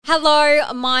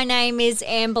Hello, my name is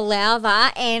Amber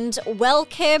Lowther and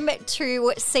welcome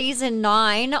to Season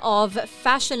 9 of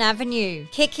Fashion Avenue.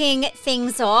 Kicking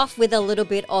things off with a little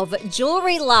bit of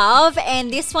jewellery love,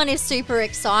 and this one is super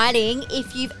exciting.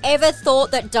 If you've ever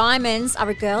thought that diamonds are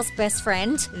a girl's best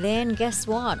friend, then guess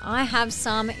what? I have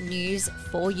some news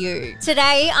for you.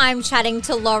 Today I'm chatting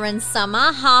to Lauren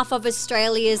Summer, half of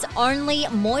Australia's only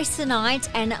moissanite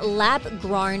and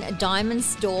lab-grown diamond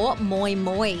store, Moi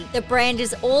Moi. The brand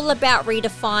is all about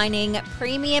redefining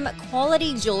premium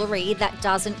quality jewellery that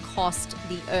doesn't cost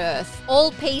the earth.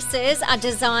 All pieces are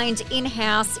designed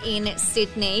in-house in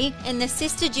Sydney, and the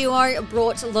sister duo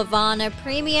brought Lavana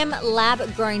premium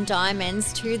lab-grown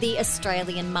diamonds to the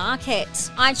Australian market.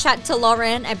 I chat to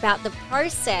Lauren about the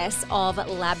process of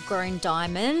lab-grown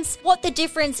diamonds, what the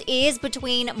difference is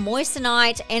between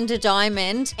moissanite and a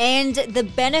diamond, and the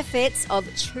benefits of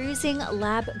choosing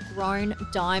lab-grown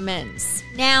diamonds.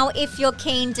 Now, if you're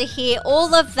keen to hear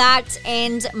all of that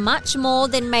and much more,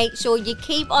 then make sure you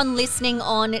keep on listening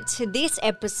on to this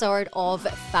episode of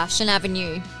Fashion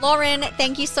Avenue. Lauren,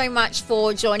 thank you so much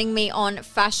for joining me on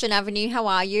Fashion Avenue. How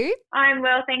are you? I'm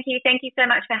well, thank you. Thank you so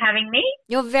much for having me.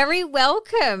 You're very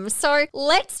welcome. So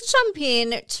let's jump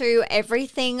in to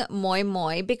everything Moi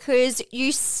Moi, because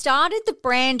you started the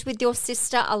brand with your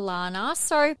sister Alana.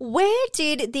 So where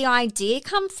did the idea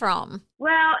come from?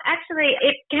 Well, actually,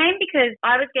 it came because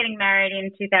I was getting married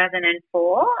in 2004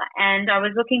 and I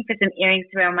was looking for some earrings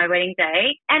to wear on my wedding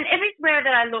day. And everywhere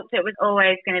that I looked, it was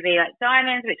always going to be like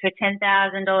diamonds, which were $10,000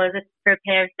 for a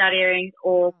pair of stud earrings,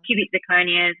 or cubic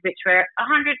zirconias, which were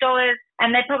 $100.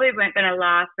 And they probably weren't going to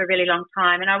last for a really long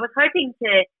time. And I was hoping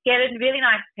to get a really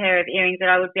nice pair of earrings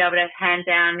that I would be able to hand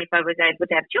down if I was able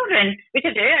to have children, which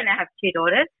I do. I now have 2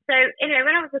 daughters. So anyway,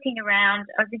 when I was looking around,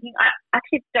 I was thinking, I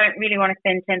actually don't really want to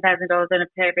spend $10,000 on a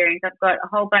pair of earrings. I've got a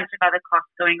whole bunch of other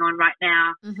costs going on right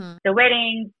now. The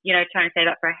wedding, trying to save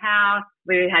up for a house.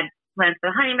 We had plans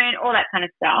for the honeymoon, all that kind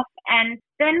of stuff. And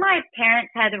then my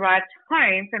parents had arrived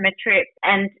home from a trip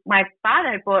and my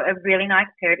father bought a really nice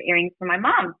pair of earrings for my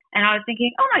mum. And I was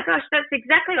thinking, oh my gosh, that's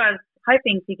exactly what I was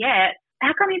hoping to get.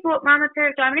 How come you bought mum a pair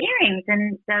of diamond earrings?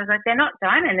 And I was like, they're not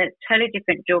diamond, it's a totally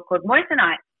different jewel called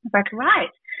moissanite. I was like,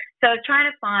 right. So I was trying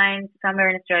to find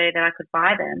somewhere in Australia that I could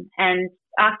buy them. And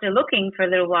after looking for a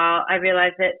little while, I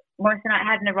realised that moissanite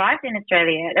hadn't arrived in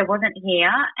Australia. It wasn't here.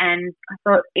 And I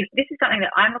thought, if this is something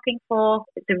that I'm looking for,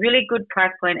 it's a really good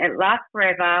price point, it lasts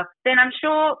forever, then I'm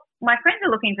sure my friends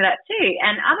are looking for that too.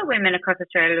 And other women across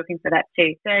Australia are looking for that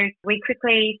too. So we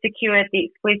quickly secured the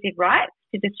exclusive rights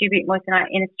to distribute moissanite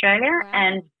in Australia. Wow.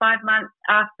 And 5 months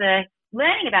after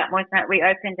learning about moissanite, we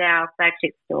opened our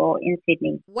flagship store in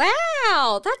Sydney.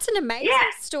 Wow, that's an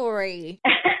amazing story.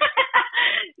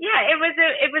 Yeah, it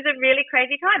was a really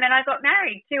crazy time, and I got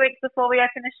married 2 weeks before we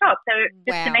opened the shop, so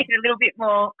just to make it a little bit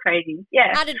more crazy.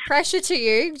 Yeah, added pressure to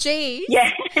you. Geez.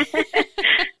 Yeah.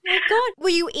 My God,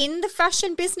 were you in the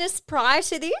fashion business prior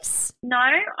to this? No,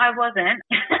 I wasn't.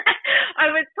 I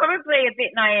was probably a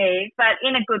bit naive, but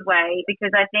in a good way,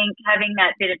 because I think having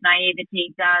that bit of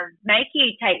naivety does make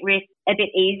you take risks a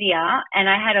bit easier, and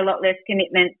I had a lot less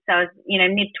commitments. So I was,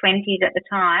 mid-20s at the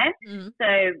time, so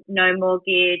no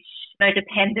mortgage, no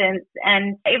dependents,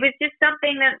 and it was just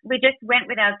something that we just went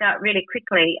with our gut really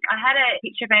quickly. I had a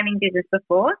picture framing business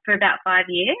before for about 5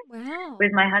 years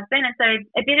with my husband, and so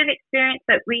a bit of experience,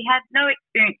 but we had no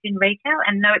experience in retail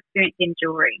and no experience in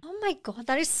jewellery. Oh my God,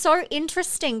 that is so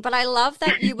interesting, but I love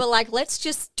that you were like, let's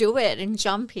just do it and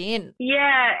jump in.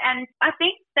 Yeah, and I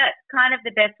think that's kind of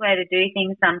the best way to do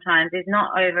things sometimes, is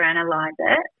not overanalyze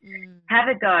it. Have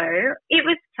a go. It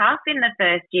was tough in the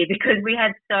first year because we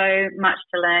had so much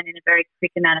to learn in a very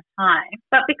quick amount of time.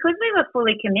 But because we were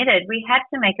fully committed, we had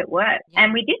to make it work. Yeah.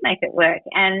 And we did make it work.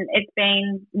 And it's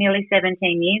been nearly 17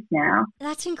 years now.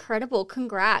 That's incredible.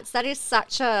 Congrats. That is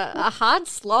such a hard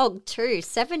slog too.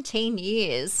 17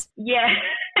 years. Yeah.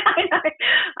 I know.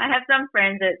 I have some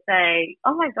friends that say,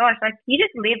 oh my gosh, like you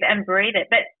just live and breathe it.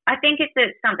 But I think it's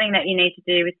something that you need to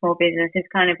do with small business, is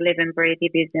kind of live and breathe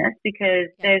your business, because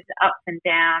there's ups and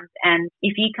downs. And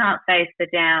if you can't face the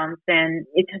downs, then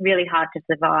it's really hard to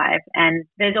survive. And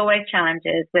there's always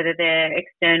challenges, whether they're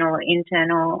external or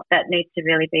internal, that needs to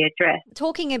really be addressed.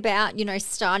 Talking about,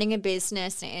 starting a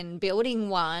business and building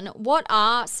one, what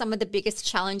are some of the biggest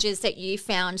challenges that you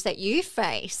found that you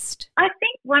faced? I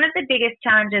think one of the biggest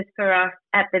challenges for us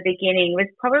at the beginning was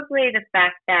probably the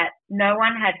fact that no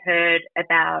one had heard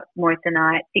about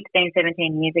moissanite 16,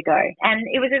 17 years ago. And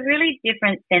it was a really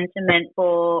different sentiment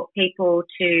for people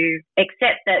to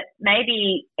accept that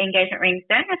maybe engagement rings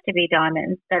don't have to be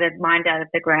diamonds that are mined out of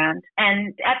the ground.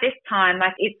 And at this time,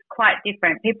 like, it's quite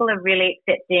different. People are really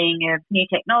accepting of new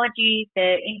technology.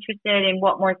 They're interested in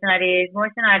what moissanite is.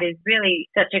 Moissanite is really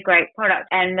such a great product,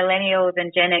 and millennials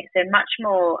and Gen X are much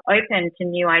more open to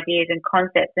new ideas and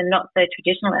concepts and not so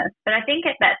traditionalist. But I think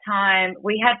at that time,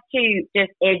 we had to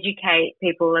just educate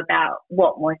people about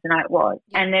what moissanite was.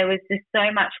 And there was just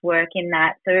so much work in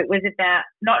that. So it was about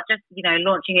not just,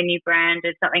 launching a new brand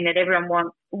as something that everyone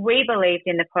wants. We believed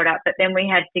in the product, but then we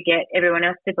had to get everyone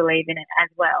else to believe in it as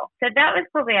well. So that was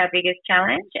probably our biggest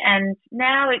challenge. And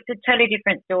now it's a totally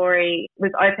different story.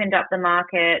 We've opened up the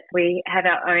market. We have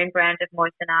our own brand of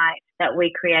moissanite that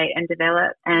we create and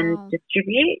develop and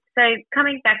distribute. So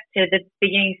coming back to the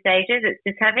beginning stages, it's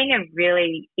just having a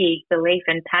really big belief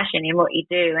and passion in what you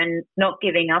do and not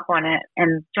giving up on it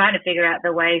and trying to figure out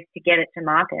the ways to get it to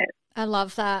market. I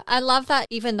love that. I love that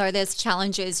even though there's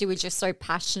challenges, you were just so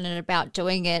passionate about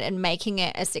doing it and making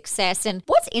it a success. And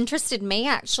what's interested me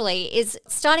actually is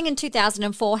starting in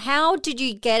 2004, how did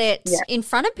you get it in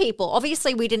front of people?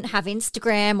 Obviously, we didn't have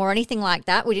Instagram or anything like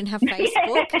that. We didn't have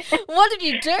Facebook. What did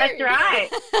you do? That's right.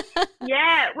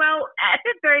 Well, at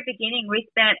the very beginning, we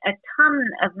spent a ton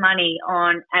of money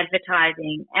on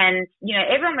advertising. And,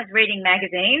 everyone was reading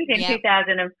magazines in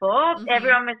 2004. Mm-hmm.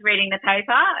 Everyone was reading the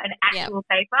paper, an actual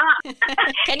paper.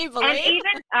 Can you believe?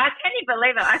 And can you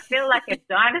believe it? I feel like a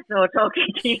dinosaur talking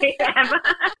to you, Amber.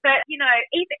 But,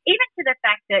 even to the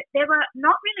fact that there were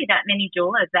not really that many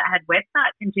jewelers that had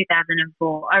websites in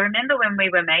 2004. I remember when we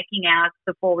were making ours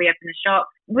before we opened the shop,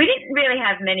 we didn't really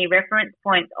have many reference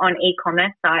points on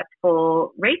e-commerce sites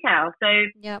for retail. So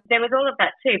there was all of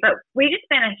that too. But we just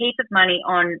spent a heap of money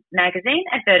on magazine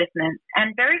advertisements.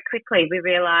 And very quickly we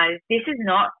realized this is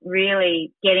not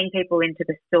really getting people into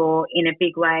the store in a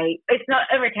big way. It's not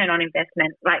a return on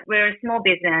investment. Like, we're a small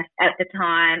business at the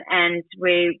time and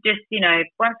we just,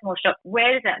 one small shop,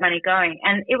 where is that money going?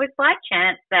 And it was by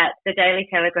chance that the Daily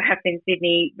Telegraph in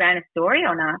Sydney ran a story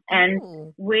on us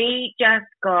and we just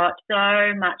got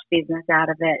so much business out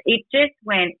of it. It just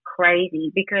went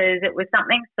crazy because it was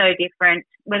something so different.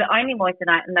 We're the only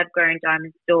moissanite and lab-grown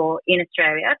diamond store in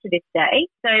Australia to this day.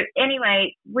 So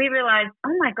anyway, we realised,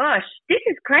 oh my gosh, this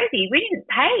is crazy. We didn't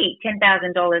pay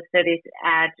 $10,000 for this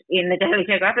ad in the Daily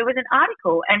Telegraph. It was an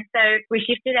article. And so we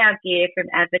shifted our gear from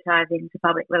advertising to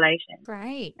public relations.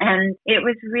 Right. And it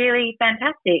was really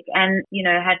fantastic and,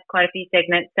 had quite a few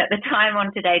segments at the time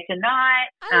on Today Tonight,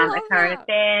 A Current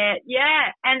Affair. Yeah.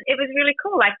 And it was really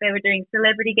cool. Like, they were doing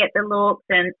Celebrity Get the Looks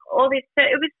and all this. So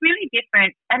it was really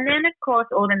different. And then, of course,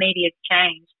 all the media's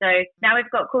changed. So now we've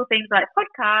got cool things like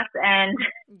podcasts and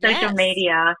social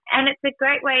media. And it's a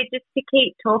great way just to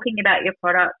keep talking about your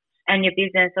product and your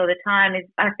business all the time is,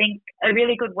 I think, a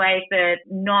really good way for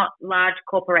not large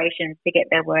corporations to get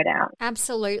their word out.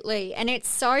 Absolutely. And it's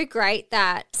so great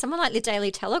that someone like the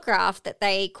Daily Telegraph, that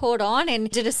they caught on and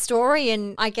did a story,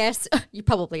 and I guess you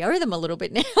probably owe them a little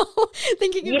bit now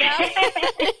thinking about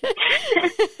it.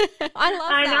 I love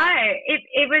that. I know.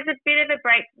 It was a bit of a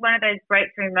one of those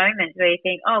breakthrough moments where you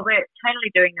think, oh, we're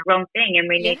totally doing the wrong thing and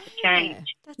we need to change.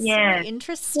 That's so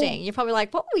interesting. You're probably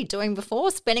like, what were we doing before,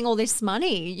 spending all this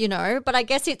money, But I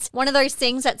guess it's one of those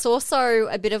things that's also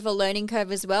a bit of a learning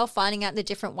curve as well, finding out the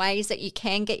different ways that you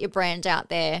can get your brand out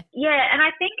there. Yeah, and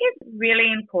I think it's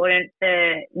really important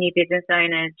for new business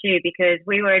owners too, because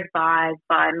we were advised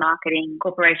by marketing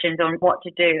corporations on what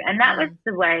to do. And that was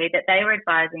the way that they were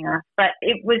advising us. But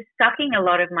it was sucking a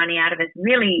lot of money out of us,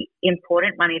 really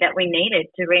important money that we needed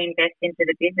to reinvest into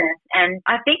the business. And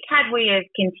I think had we have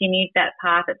continued that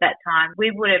path at that time, we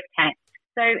would have tanked.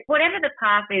 So whatever the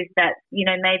path is that,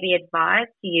 may be advised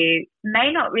to you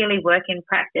may not really work in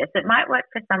practice. It might work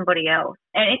for somebody else.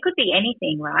 And it could be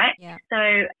anything, right? Yeah.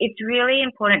 So it's really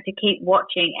important to keep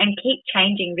watching and keep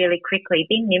changing really quickly.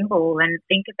 Be nimble and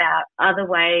think about other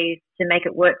ways to make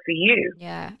it work for you.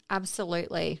 Yeah,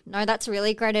 absolutely. No, that's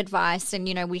really great advice. And,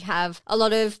 we have a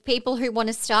lot of people who want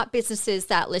to start businesses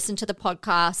that listen to the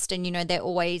podcast and, they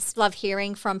always love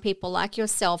hearing from people like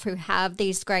yourself who have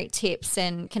these great tips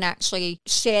and can actually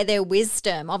share their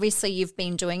wisdom. Obviously, you've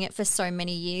been doing it for so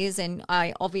many years, and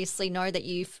I obviously know that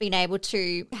you've been able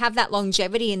to have that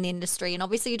longevity in the industry, and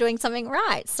obviously you're doing something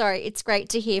right. So it's great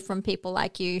to hear from people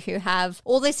like you who have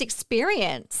all this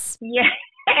experience. Yeah.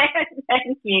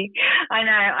 Thank you. I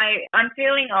know. I'm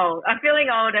feeling old. I'm feeling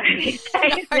older these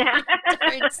days now.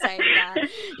 Don't say that.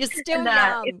 You're still No,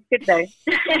 young. it's good though.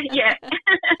 Yeah.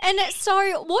 And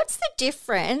so what's the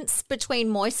difference between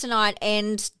moissanite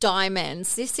and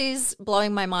diamonds? This is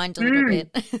blowing my mind a little bit.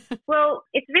 Well,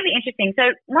 it's really interesting. So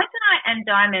moissanite and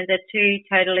diamonds are two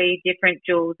totally different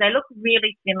jewels. They look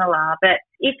really similar, but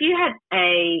if you had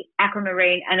a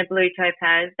aquamarine and a blue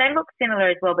topaz, they look similar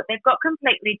as well, but they've got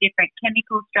completely different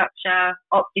chemical structure,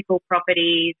 optical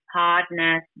properties,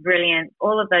 hardness, brilliance,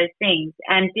 all of those things,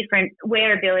 and different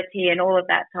wearability and all of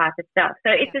that type of stuff.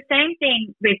 So it's the same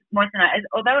thing with moissanite.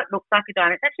 Although it looks like a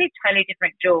diamond, it's actually a totally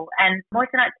different jewel. And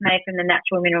moissanite's made from the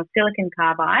natural mineral silicon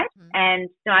carbide, and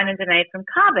diamonds are made from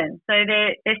carbon. So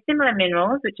they're similar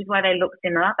minerals, which is why they look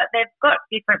similar, but they've got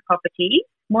different properties.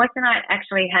 Moissanite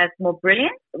actually has more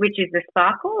brilliance, which is the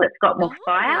sparkle. It's got more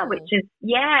fire, which is,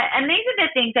 and these are the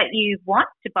things that you want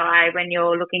to buy when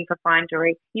you're looking for fine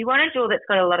jewelry. You want a jewel that's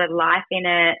got a lot of life in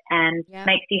it and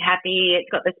makes you happy.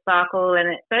 It's got the sparkle,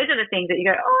 and those are the things that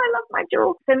you go, oh, I love my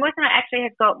jewel. So moissanite actually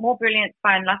has got more brilliance,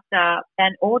 fine luster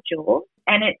than all jewels.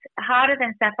 And it's harder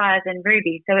than sapphires and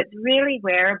rubies, so it's really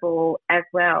wearable as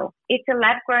well. It's a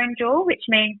lab-grown jewel, which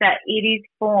means that it is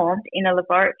formed in a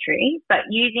laboratory, but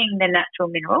using the natural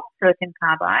mineral, silicon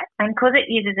carbide. And because it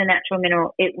uses a natural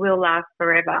mineral, it will last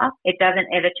forever. It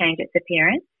doesn't ever change its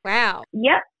appearance. Wow.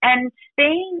 Yep. And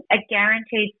being a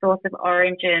guaranteed source of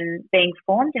origin being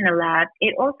formed in a lab,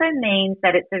 it also means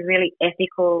that it's a really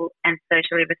ethical and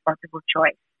socially responsible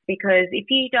choice. Because if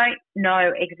you don't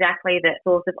know exactly the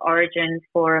source of origin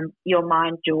for your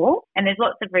mined jewel, and there's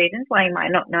lots of reasons why you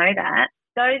might not know that,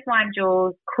 those mined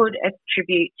jewels could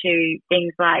attribute to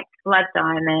things like blood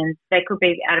diamonds. They could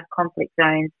be out of conflict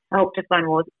zones, help to fund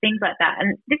wars, things like that.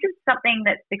 And this is something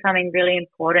that's becoming really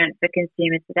important for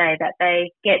consumers today, that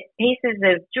they get pieces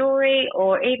of jewelry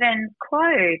or even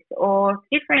clothes or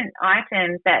different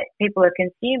items that people are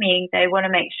consuming. They want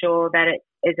to make sure that it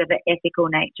is of an ethical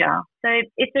nature. So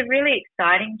it's a really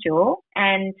exciting jewel,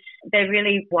 and they're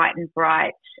really white and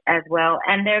bright as well.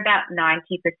 And they're about 90%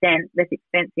 less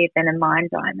expensive than a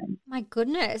mined diamond. My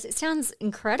goodness, it sounds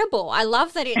incredible. I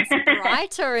love that it's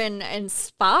brighter and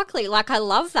sparkly. Like, I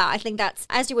love that. I think that's,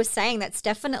 as you were saying, that's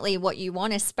definitely what you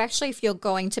want, especially if you're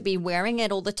going to be wearing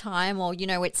it all the time, or, you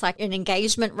know, it's like an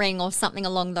engagement ring or something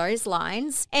along those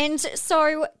lines. And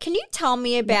so can you tell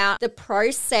me about the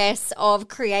process of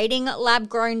creating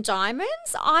lab-grown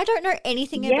diamonds? I don't know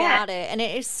anything about it, and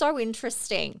it is so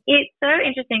interesting. It's so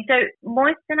interesting. So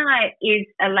moissanite is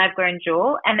a lab-grown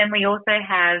jewel, and then we also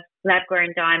have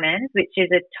lab-grown diamonds, which is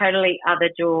a totally other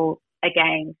jewel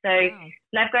again. So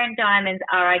lab-grown diamonds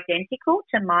are identical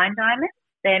to mined diamonds.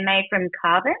 They're made from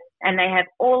carbon, and they have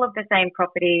all of the same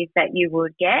properties that you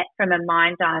would get from a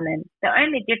mined diamond. The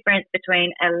only difference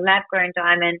between a lab-grown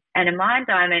diamond and a mined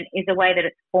diamond is the way that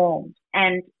it's formed.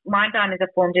 And mined diamonds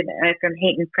are formed in the earth from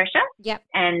heat and pressure. Yep.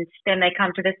 And then they come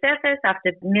to the surface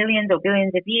after millions or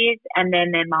billions of years, and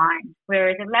then they're mined.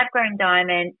 Whereas a lab-grown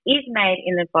diamond is made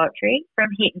in the laboratory from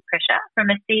heat and pressure from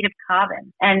a seed of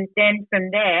carbon. And then from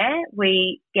there,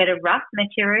 we get a rough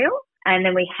material, and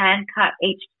then we hand cut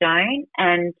each stone,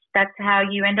 and that's how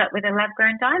you end up with a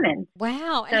lab-grown diamond.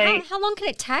 Wow. So, and how long can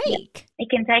it take? It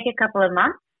can take a couple of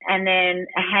months, and then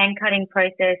a hand cutting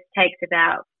process takes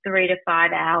about 3 to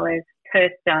 5 hours per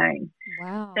stone.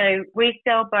 Wow. So we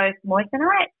sell both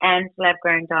moissanite and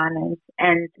lab-grown diamonds,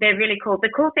 and they're really cool. The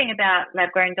cool thing about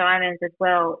lab-grown diamonds as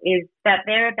well is that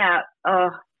they're about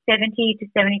 70 to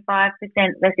 75%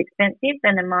 less expensive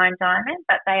than the mined diamond,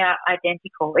 but they are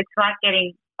identical. It's like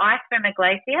getting ice from a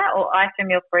glacier or ice from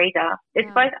your freezer. It's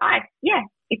both ice. Yeah.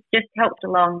 It's just helped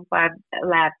along by a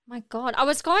lab. My God. I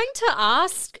was going to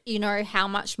ask, you know, how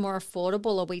much more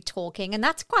affordable are we talking? And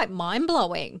that's quite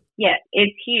mind-blowing. Yeah,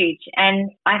 it's huge. And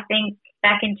I think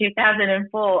back in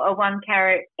 2004, a 1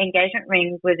 carat engagement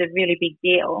ring was a really big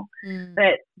deal.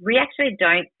 But we actually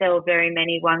don't sell very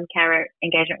many 1 carat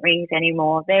engagement rings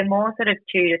anymore. They're more sort of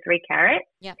 2 to 3 carat.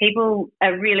 Yep. People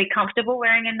are really comfortable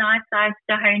wearing a nice size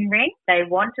stone ring. They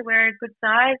want to wear a good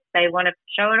size. They want to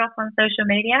show it off on social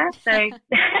media. So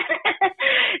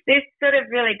this sort of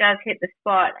really does hit the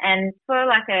spot. And for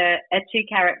like a 2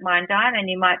 carat mined diamond,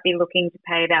 you might be looking to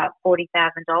pay about $40,000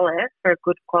 for a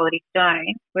good quality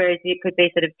stone, whereas it could be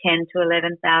sort of $10,000 to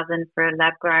 $11,000 for a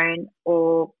lab grown,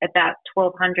 or about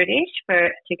 $1,200-ish for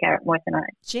a 2-carat moissanite.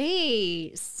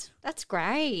 Jeez, that's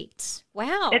great.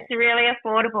 Wow. It's really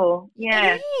affordable.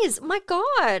 Yeah. It is. My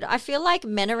God. I feel like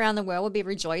men around the world would be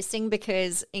rejoicing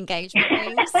because engagement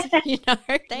rings, they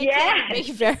can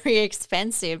be very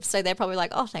expensive. So they're probably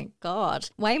like, oh, thank God.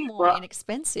 Way more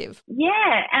inexpensive.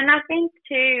 Yeah. And I think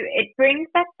too, it brings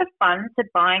back the fun to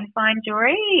buying fine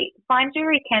jewelry. Fine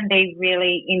jewelry can be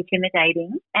really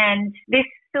intimidating. And this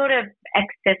sort of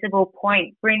accessible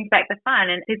point brings back the fun,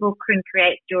 and people can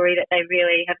create jewelry that they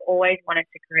really have always wanted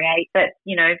to create, but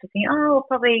to think, we'll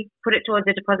probably put it towards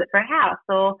a deposit for a house,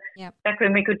 or back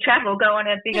when we could travel, go on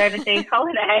a big overseas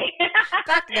holiday.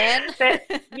 Back then. But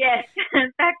yes,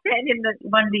 back then in the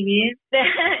wonder years.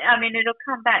 I mean, it'll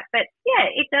come back, but yeah,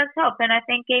 it does help. And I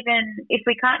think even if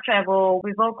we can't travel,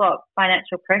 we've all got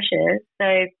financial pressures,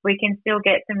 so we can still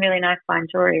get some really nice fine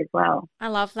jewelry as well. I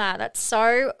love that. That's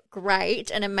so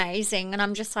great and amazing. And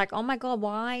I'm just like, oh my God,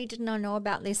 why didn't I know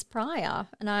about this prior?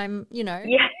 And I'm,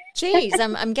 geez,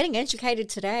 I'm getting educated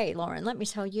today, Lauren, let me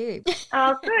tell you.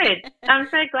 Oh, good. I'm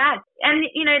so glad. And,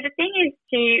 the thing is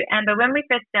too, Amber, when we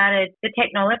first started, the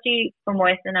technology for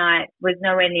moissanite was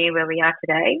nowhere near where we are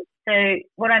today. So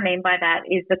what I mean by that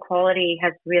is the quality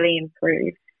has really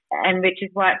improved, and which is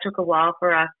why it took a while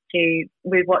for us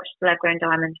we watched lab-grown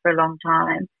diamonds for a long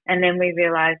time, and then we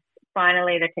realised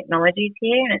finally the technology's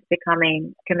here and it's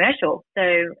becoming commercial. So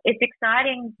it's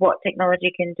exciting what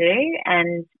technology can do,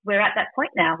 and we're at that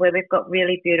point now where we've got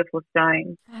really beautiful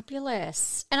stones.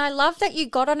 Fabulous. And I love that you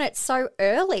got on it so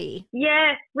early.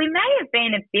 Yeah, we may have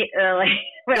been a bit early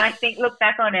when I look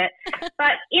back on it.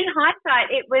 But in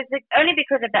hindsight, it was only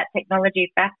because of that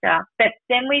technology factor. But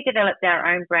then we developed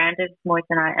our own brand of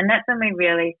moissanite, and that's when we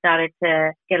really started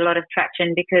to get a lot of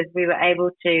traction, because we were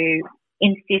able to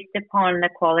insist upon the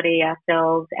quality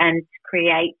ourselves and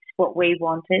create what we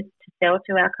wanted to sell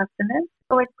to our customers.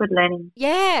 Always good learning.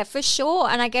 Yeah, for sure.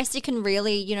 And I guess you can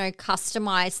really,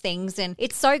 customize things. And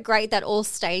it's so great that all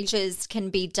stages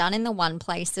can be done in the one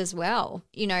place as well.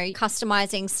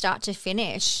 Customizing start to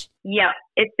finish. Yeah,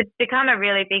 it's become a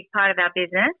really big part of our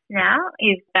business now.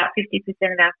 Is about 50%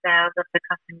 of our sales of the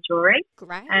custom jewelry.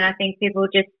 Great. And I think people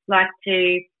just like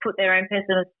to put their own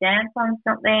personal stamp on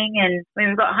something. And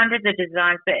we've got hundreds of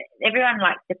designs, but everyone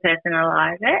likes to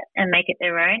personalize it and make it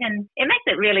their own. And it makes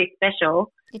it really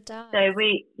special. It does. So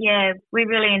we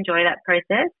really enjoy that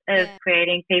process of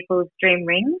creating people's dream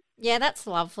rings. Yeah, that's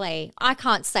lovely. I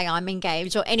can't say I'm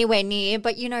engaged or anywhere near,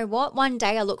 but you know what? One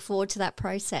day I look forward to that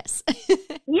process.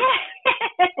 Yeah.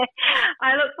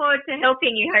 I look forward to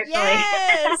helping you,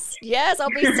 hopefully. Yes, I'll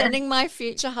be sending my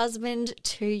future husband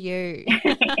to you.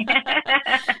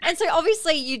 And so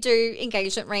obviously you do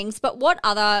engagement rings, but what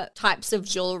other types of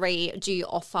jewellery do you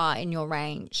offer in your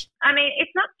range? I mean,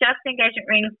 it's not just engagement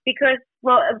rings because,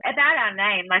 about our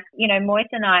name,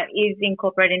 moissanite is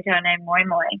incorporated into our name, moi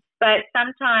moi. But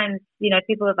sometimes,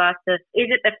 people have asked us, is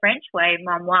it the French way,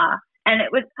 moi? And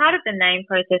it was part of the name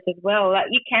process as well. Like,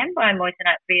 you can buy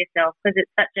moissanite for yourself because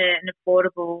it's such an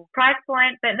affordable price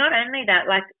point. But not only that,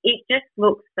 it just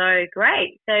looks so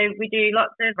great. So we do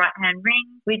lots of right-hand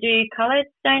rings. We do coloured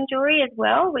stone jewelry as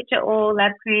well, which are all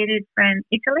lab-created from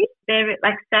Italy. They're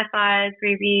like sapphires,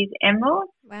 rubies,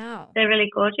 emeralds. Wow. They're really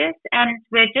gorgeous. And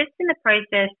we're just in the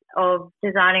process of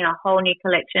designing a whole new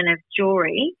collection of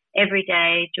jewelry,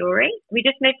 everyday jewelry. We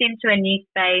just moved into a new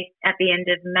space at the end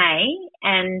of May.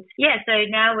 And so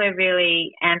now we're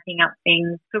really amping up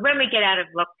things. So when we get out of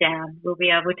lockdown, we'll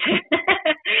be able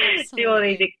to do all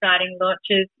these exciting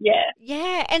launches. Yeah.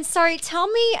 Yeah. And sorry, tell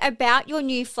me about your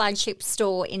new flagship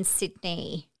store in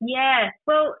Sydney. Yeah,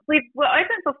 well, we were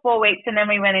open for 4 weeks and then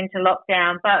we went into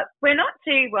lockdown, but we're not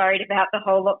too worried about the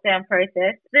whole lockdown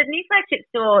process. The new flagship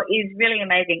store is really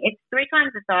amazing. It's 3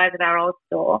 times the size of our old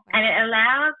store, and it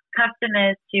allows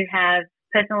customers to have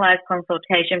personalised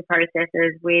consultation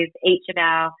processes with each of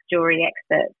our jewellery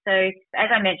experts. So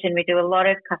as I mentioned, we do a lot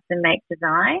of custom make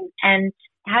design, and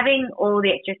having all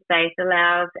the extra space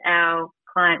allows our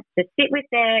clients to sit with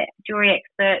their jewellery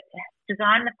expert,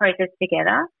 design the process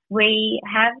together. We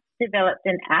have developed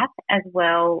an app as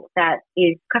well that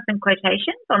is custom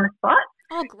quotations on the spot.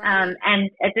 Oh, great. And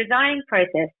a designing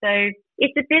process. So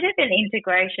it's a bit of an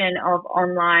integration of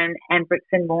online and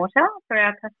bricks and mortar for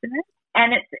our customers.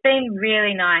 And it's been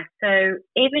really nice. So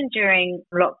even during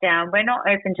lockdown, we're not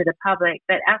open to the public,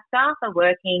 but our staff are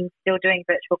working, still doing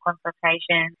virtual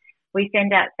consultations. We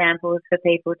send out samples for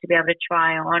people to be able to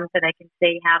try on so they can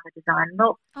see how the design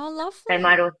looks. Oh, lovely. They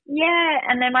might also,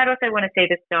 and they might also want to see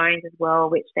the stones as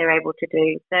well, which they're able to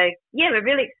do. So, we're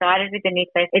really excited with the new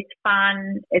space. It's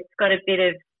fun. It's got a bit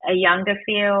of a younger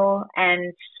feel,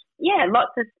 and yeah,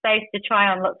 lots of space to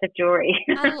try on lots of jewellery.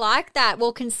 I like that.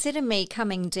 Well, consider me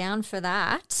coming down for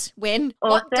that when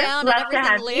Awesome. lockdown and Love to everything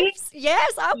have you. lifts.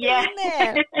 Yes, I'll be in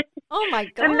there. Oh my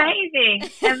God.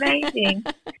 Amazing.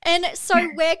 And so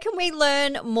where can we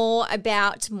learn more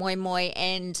about Moi Moi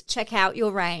and check out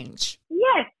your range?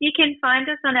 Yes, you can find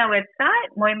us on our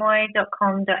website,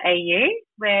 moimoi.com.au,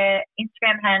 where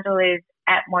Instagram handle is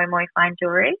at Moi Moi Fine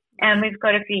Jewellery, and we've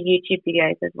got a few YouTube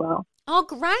videos as well. Oh,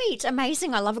 great.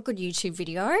 Amazing. I love a good YouTube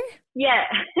video. Yeah,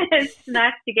 it's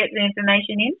nice to get the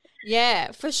information in.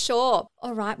 Yeah, for sure.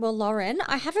 All right. Well, Lauren,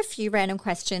 I have a few random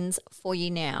questions for you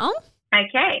now.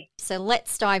 Okay. So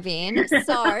let's dive in.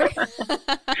 So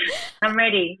I'm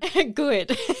ready.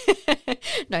 Good.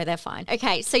 No, they're fine.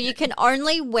 Okay, so you can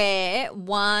only wear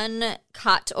one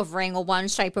cut of ring or one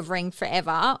shape of ring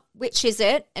forever. Which is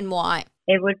it and why?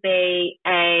 It would be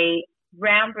a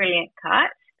round brilliant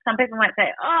cut. Some people might say,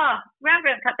 oh, round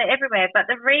brilliant cuts are everywhere. But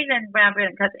the reason round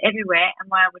brilliant cuts are everywhere and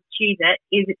why I would choose it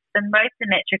is it's the most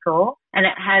symmetrical and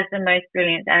it has the most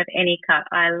brilliance out of any cut.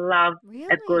 I love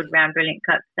a good round brilliant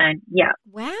cut stone. Yeah.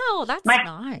 Wow, that's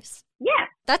nice. Yeah.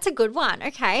 That's a good one.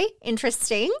 Okay,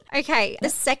 interesting. Okay, the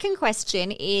second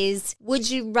question is, would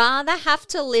you rather have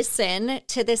to listen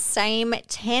to the same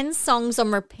 10 songs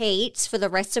on repeat for the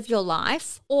rest of your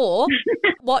life or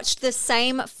watch the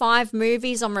same 5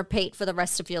 movies on repeat for the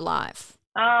rest of your life?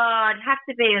 Oh, it'd have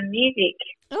to be the music.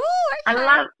 Oh, okay.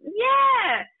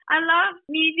 I love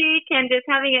music and just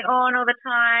having it on all the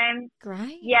time.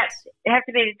 Great. Yes, it has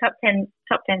to be the top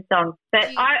 10 songs. But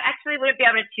I actually wouldn't be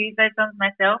able to choose those songs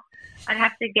myself. I'd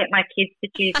have to get my kids to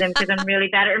choose them because I'm really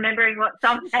bad at remembering what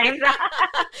song names are.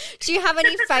 Do you have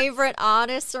any favourite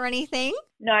artists or anything?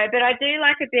 No, but I do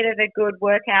like a bit of a good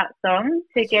workout song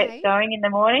to get going in the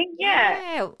morning.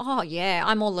 Yeah. Oh, yeah.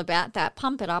 I'm all about that.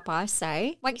 Pump it up, I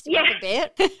say. Wakes you up a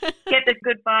bit. Get the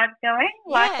good vibes going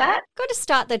like that. Got to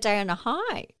start the day on a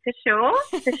high. For sure.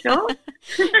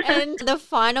 And the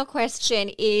final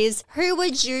question is, who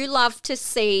would you love to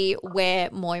see wear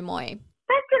Moi Moi?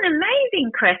 That's an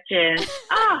amazing question.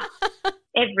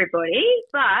 Everybody.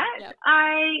 But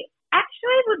I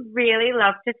actually would really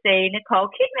love to see Nicole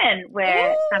Kidman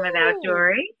wear some of our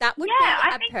jewellery. That would be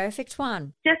a perfect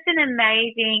one. Just an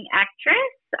amazing actress.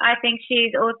 I think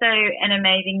she's also an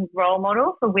amazing role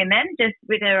model for women, just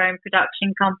with her own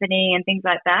production company and things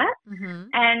like that. Mm-hmm.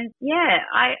 And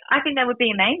I think that would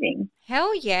be amazing.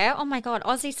 Hell yeah. Oh my God.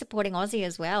 Aussie supporting Aussie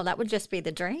as well. That would just be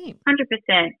the dream.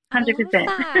 100%. I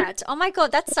love that. Oh my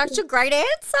God. That's such a great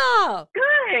answer.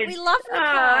 Good. We love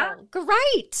Nicole.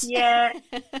 Great. Yeah.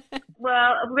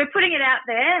 Well, we're putting it out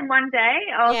there and one day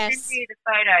I'll send you the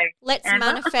photo. Let's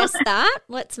manifest that.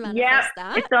 Let's manifest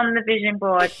that. It's on the vision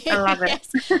board. I love it.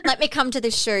 Let me come to the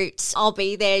shoot. I'll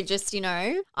be there just,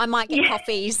 I might get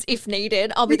coffees if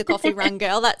needed. I'll be the coffee run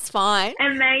girl. That's fine.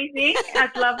 Amazing.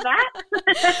 I'd love that.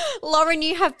 Lauren,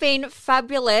 you have been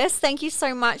fabulous. Thank you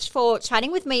so much for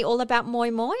chatting with me all about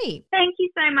Moi Moi. Thank you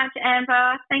so much,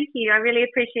 Amber. Thank you. I really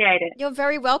appreciate it. You're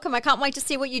very welcome. I can't wait to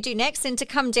see what you do next and to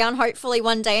come down hopefully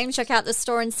one day and check out the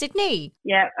store in Sydney.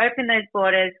 Yeah, open those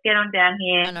borders. Get on down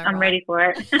here. I'm ready for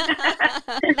it.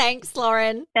 Thanks,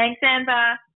 Lauren. Thanks,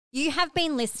 Amber. You have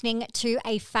been listening to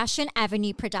a Fashion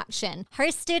Avenue production,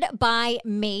 hosted by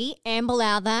me, Amber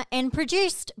Lowther, and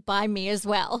produced by me as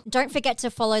well. Don't forget to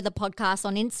follow the podcast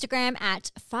on Instagram at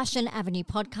Fashion Avenue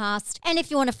Podcast, and if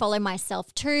you want to follow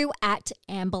myself too, at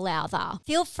Amber Lowther.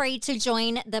 Feel free to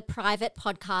join the private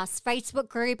podcast Facebook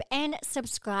group and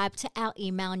subscribe to our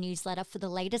email newsletter for the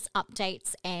latest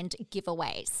updates and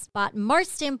giveaways. But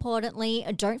most importantly,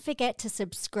 don't forget to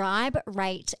subscribe,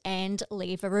 rate, and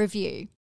leave a review.